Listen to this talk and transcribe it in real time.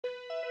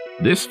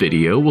This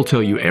video will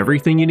tell you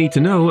everything you need to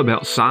know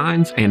about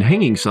signs and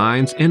hanging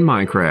signs in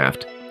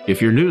Minecraft.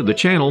 If you're new to the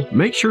channel,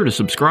 make sure to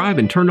subscribe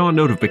and turn on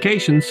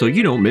notifications so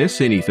you don't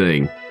miss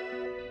anything.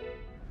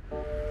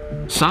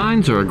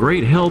 Signs are a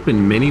great help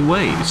in many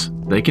ways.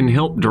 They can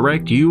help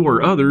direct you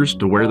or others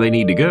to where they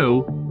need to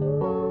go,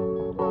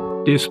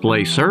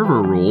 display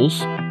server rules,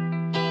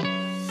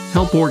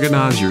 help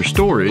organize your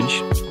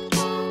storage,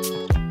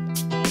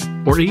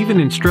 or even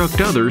instruct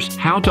others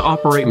how to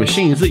operate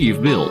machines that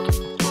you've built.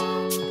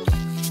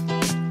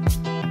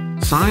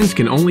 Signs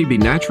can only be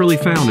naturally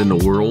found in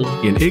the world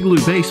in igloo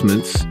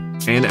basements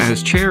and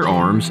as chair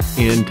arms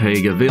in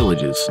taiga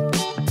villages.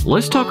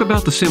 Let's talk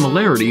about the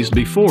similarities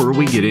before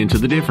we get into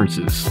the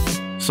differences.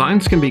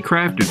 Signs can be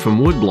crafted from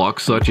wood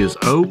blocks such as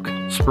oak,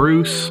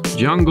 spruce,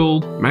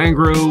 jungle,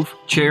 mangrove,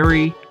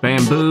 cherry,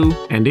 bamboo,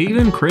 and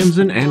even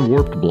crimson and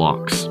warped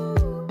blocks.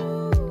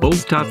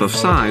 Both types of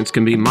signs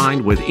can be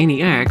mined with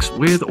any axe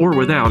with or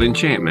without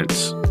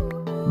enchantments.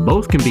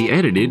 Both can be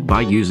edited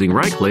by using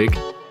right-click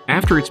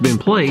after it's been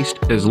placed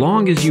as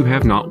long as you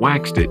have not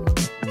waxed it.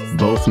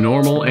 Both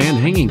normal and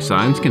hanging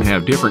signs can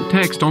have different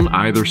text on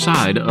either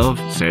side of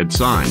said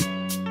sign.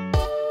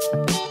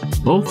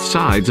 Both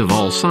sides of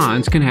all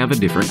signs can have a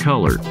different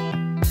color.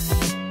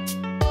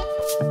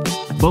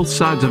 Both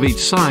sides of each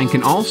sign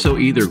can also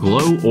either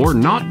glow or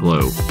not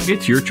glow.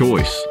 It's your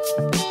choice.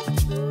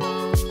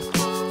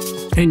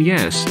 And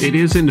yes, it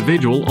is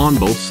individual on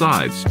both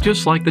sides,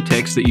 just like the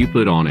text that you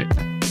put on it.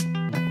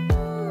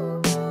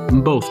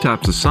 Both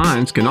types of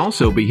signs can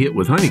also be hit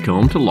with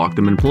honeycomb to lock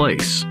them in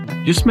place.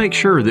 Just make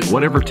sure that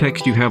whatever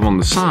text you have on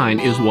the sign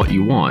is what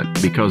you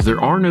want, because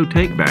there are no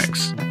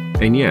takebacks.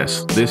 And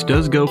yes, this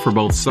does go for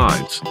both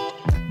sides.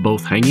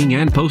 Both hanging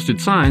and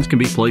posted signs can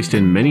be placed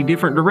in many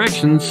different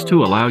directions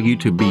to allow you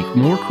to be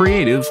more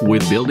creative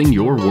with building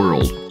your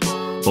world.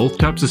 Both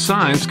types of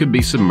signs could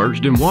be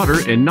submerged in water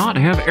and not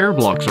have air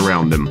blocks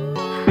around them.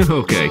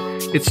 Okay,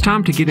 it's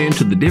time to get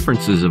into the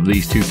differences of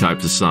these two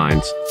types of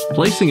signs.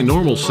 Placing a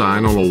normal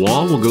sign on a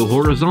wall will go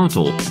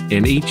horizontal,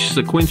 and each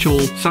sequential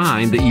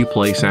sign that you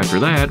place after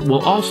that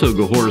will also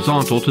go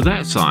horizontal to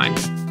that sign.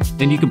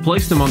 And you can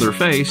place them on their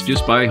face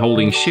just by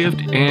holding Shift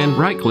and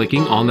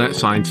right-clicking on that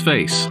sign's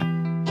face.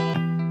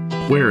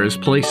 Whereas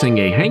placing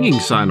a hanging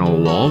sign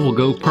on a wall will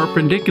go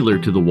perpendicular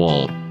to the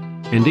wall,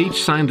 and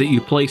each sign that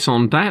you place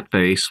on that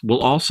face will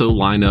also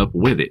line up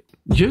with it.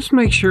 Just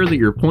make sure that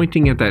you're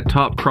pointing at that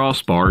top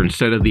crossbar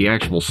instead of the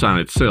actual sign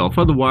itself,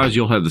 otherwise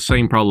you'll have the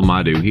same problem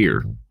I do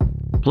here.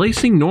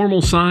 Placing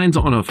normal signs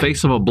on a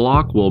face of a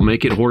block will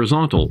make it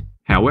horizontal.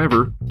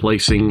 However,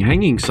 placing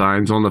hanging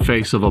signs on the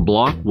face of a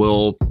block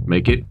will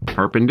make it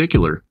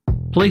perpendicular.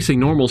 Placing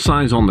normal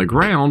signs on the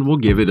ground will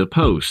give it a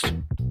post.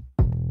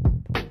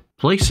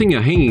 Placing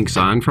a hanging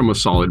sign from a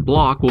solid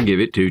block will give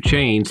it two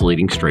chains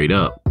leading straight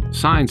up.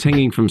 Signs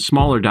hanging from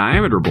smaller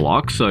diameter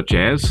blocks such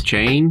as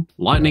chain,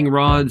 lightning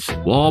rods,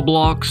 wall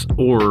blocks,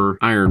 or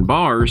iron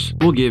bars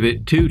will give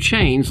it two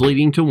chains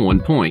leading to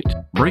one point.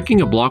 Breaking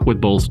a block with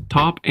both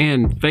top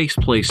and face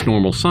placed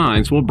normal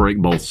signs will break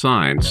both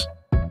signs.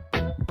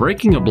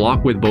 Breaking a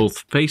block with both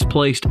face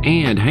placed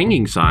and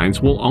hanging signs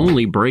will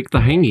only break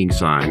the hanging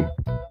sign.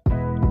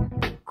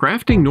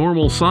 Crafting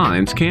normal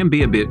signs can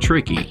be a bit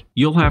tricky.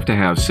 You'll have to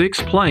have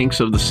 6 planks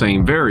of the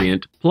same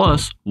variant,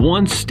 plus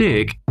 1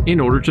 stick in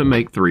order to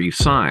make 3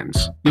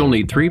 signs. You'll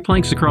need 3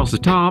 planks across the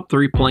top,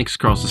 3 planks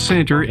across the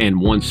center, and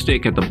 1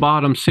 stick at the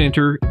bottom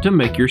center to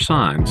make your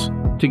signs.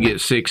 To get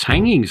 6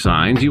 hanging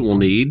signs, you will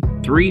need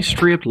 3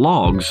 stripped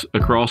logs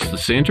across the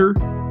center,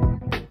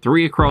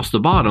 3 across the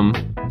bottom,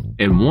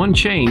 and 1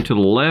 chain to the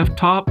left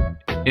top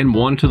and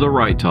 1 to the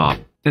right top.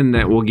 And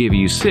that will give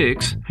you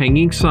 6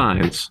 hanging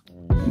signs.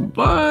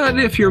 But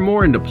if you're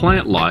more into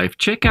plant life,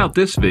 check out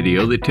this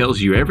video that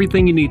tells you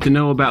everything you need to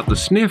know about the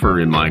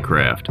sniffer in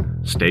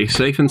Minecraft. Stay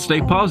safe and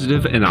stay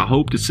positive, and I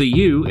hope to see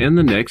you in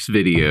the next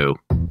video.